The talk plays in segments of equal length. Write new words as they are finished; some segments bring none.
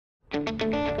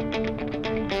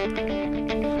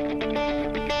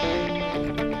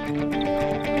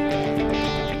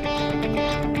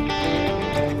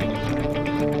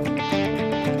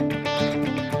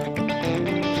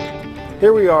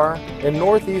Here we are in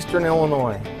northeastern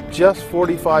Illinois, just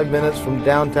 45 minutes from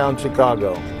downtown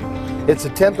Chicago. It's the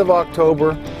 10th of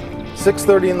October,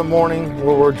 6:30 in the morning,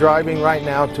 where we're driving right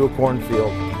now to a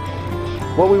cornfield.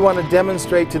 What we want to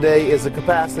demonstrate today is the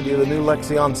capacity of the new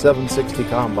Lexion 760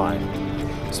 combine.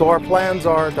 So our plans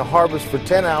are to harvest for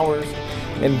 10 hours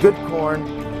in good corn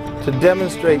to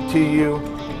demonstrate to you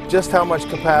just how much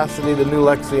capacity the new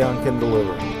Lexion can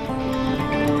deliver.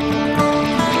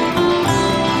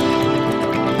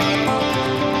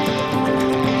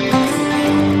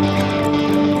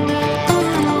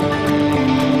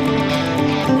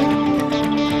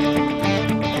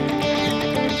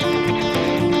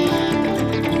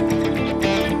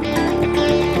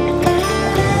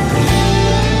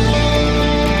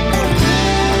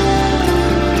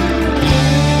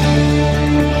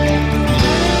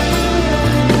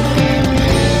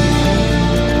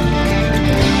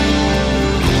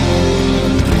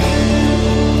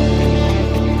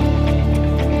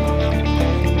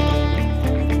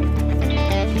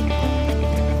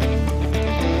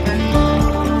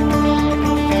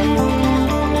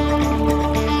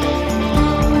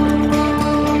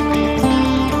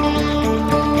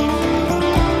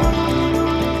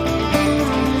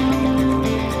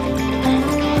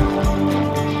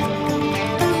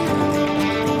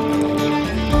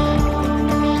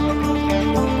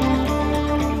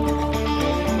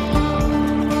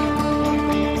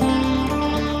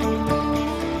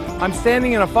 I'm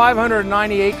standing in a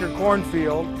 590-acre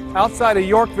cornfield outside of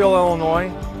Yorkville, Illinois,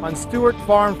 on Stewart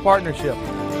Farms Partnership.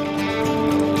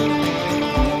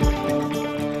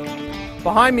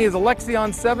 Behind me is a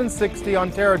Lexion 760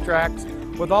 on TerraTrax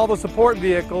with all the support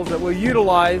vehicles that we'll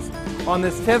utilize on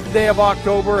this 10th day of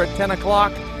October at 10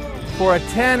 o'clock for a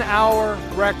 10-hour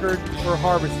record for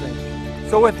harvesting.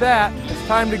 So with that, it's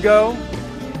time to go.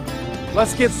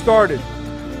 Let's get started.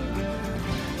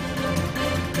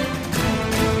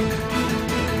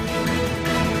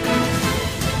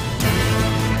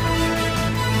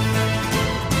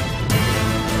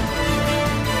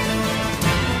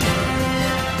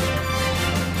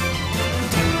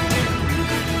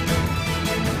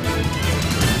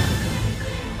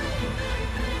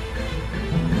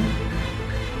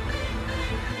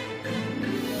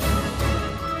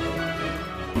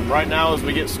 Right now, as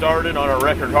we get started on our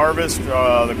record harvest,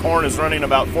 the corn is running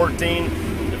about 14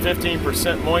 to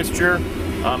 15% moisture.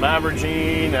 I'm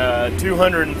averaging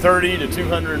 230 to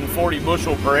 240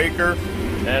 bushel per acre.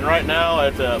 And right now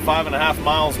at 5.5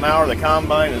 miles an hour, the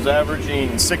combine is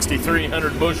averaging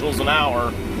 6,300 bushels an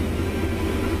hour.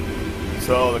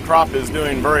 So the crop is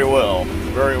doing very well,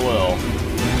 very well.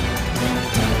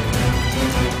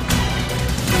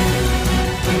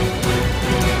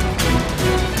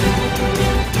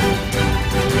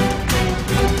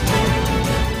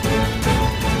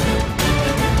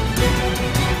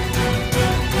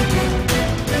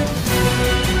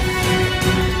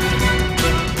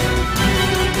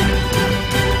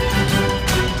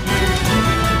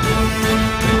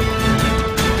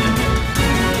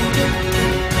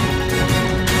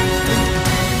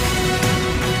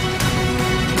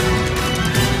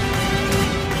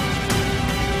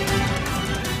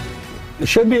 It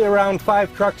should be around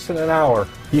 5 trucks in an hour.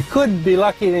 You could be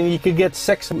lucky and you could get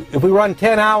 6. If we run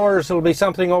 10 hours, it'll be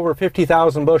something over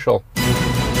 50,000 bushel.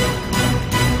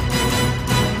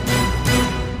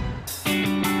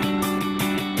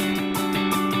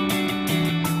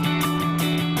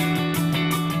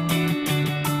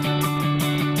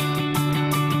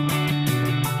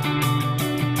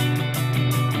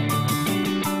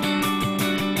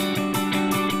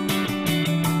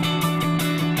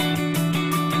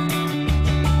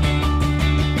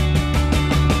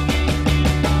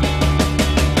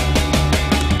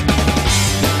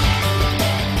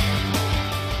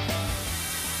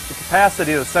 The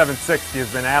capacity of the 760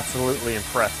 has been absolutely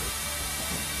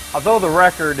impressive. Although the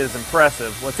record is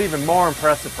impressive, what's even more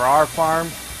impressive for our farm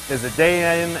is the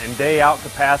day in and day out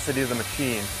capacity of the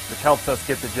machine, which helps us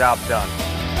get the job done.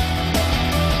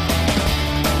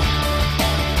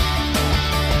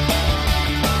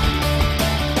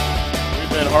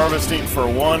 We've been harvesting for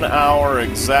 1 hour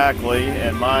exactly,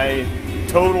 and my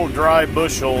total dry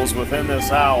bushels within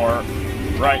this hour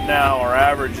right now are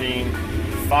averaging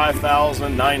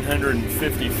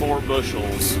 5,954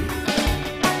 bushels.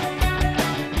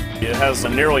 It has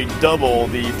nearly double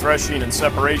the threshing and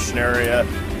separation area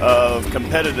of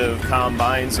competitive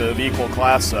combines of equal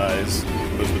class size.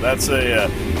 That's a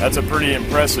pretty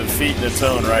impressive feat in its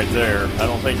own right there. I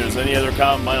don't think there's any other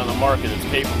combine on the market that's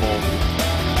capable.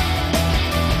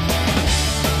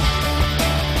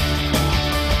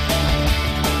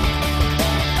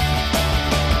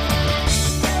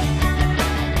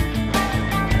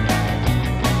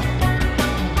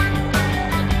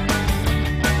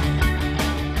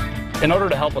 In order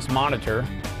to help us monitor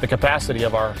the capacity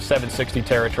of our 760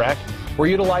 TerraTrack, we're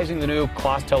utilizing the new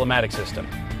CLAAS telematics system.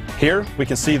 Here we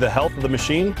can see the health of the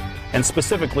machine and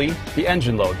specifically the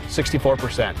engine load,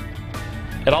 64%.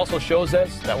 It also shows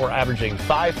us that we're averaging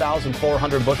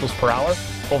 5,400 bushels per hour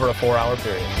over a 4-hour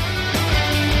period.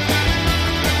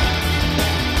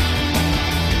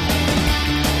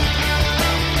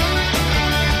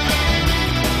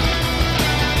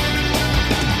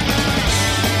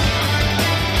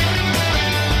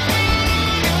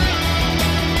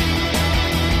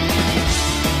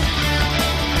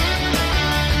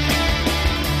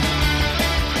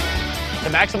 To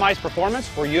maximize performance,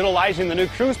 we're utilizing the new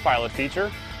Cruise Pilot feature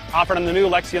offered on the new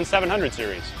Lexion 700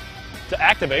 series. To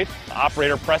activate, the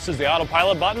operator presses the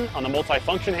autopilot button on the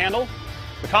multifunction handle.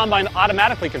 The combine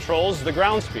automatically controls the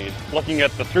ground speed, looking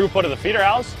at the throughput of the feeder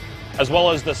house, as well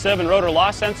as the sieve and rotor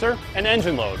loss sensor and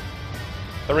engine load.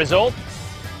 The result?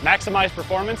 Maximize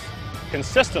performance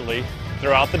consistently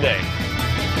throughout the day.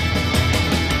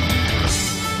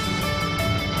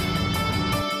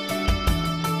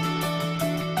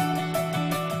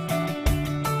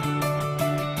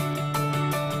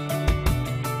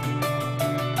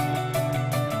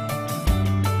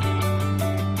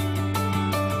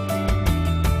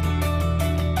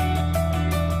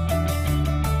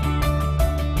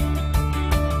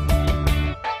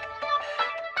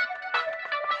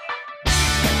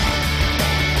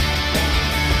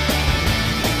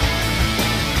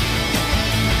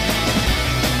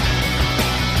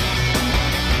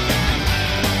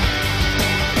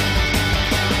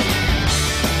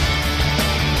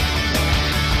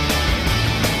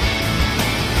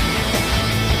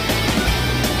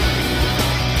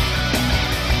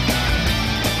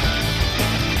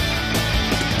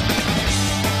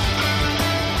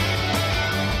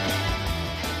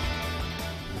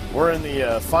 We're in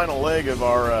the final leg of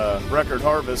our record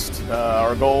harvest.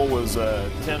 Our goal was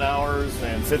 10 hours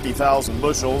and 50,000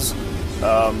 bushels.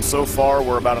 So far,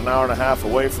 we're about an hour and a half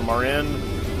away from our end.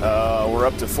 We're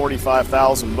up to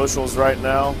 45,000 bushels right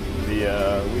now.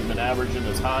 We've been averaging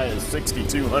as high as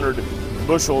 6,200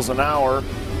 bushels an hour.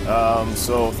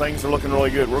 So things are looking really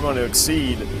good. We're going to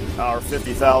exceed our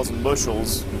 50,000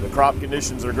 bushels. The crop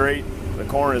conditions are great. The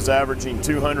corn is averaging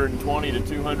 220 to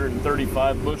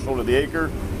 235 bushel to the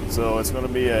acre. So it's going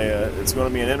to be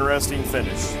an interesting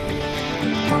finish.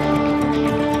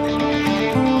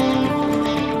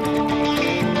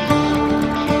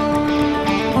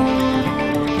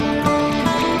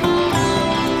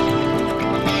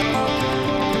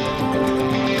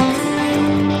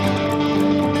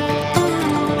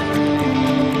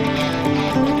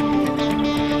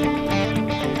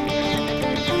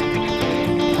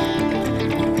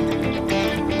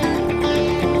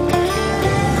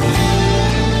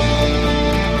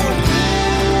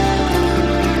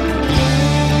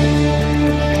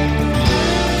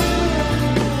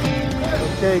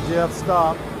 Okay, Jeff,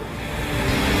 stop.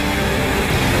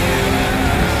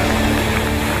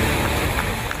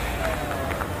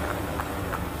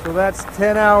 So that's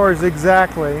 10 hours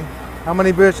exactly. How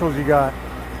many bushels you got?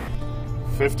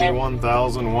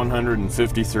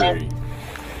 51,153.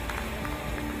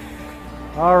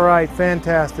 All right,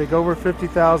 fantastic. Over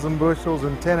 50,000 bushels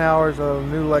in 10 hours of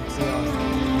new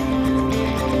Lexion.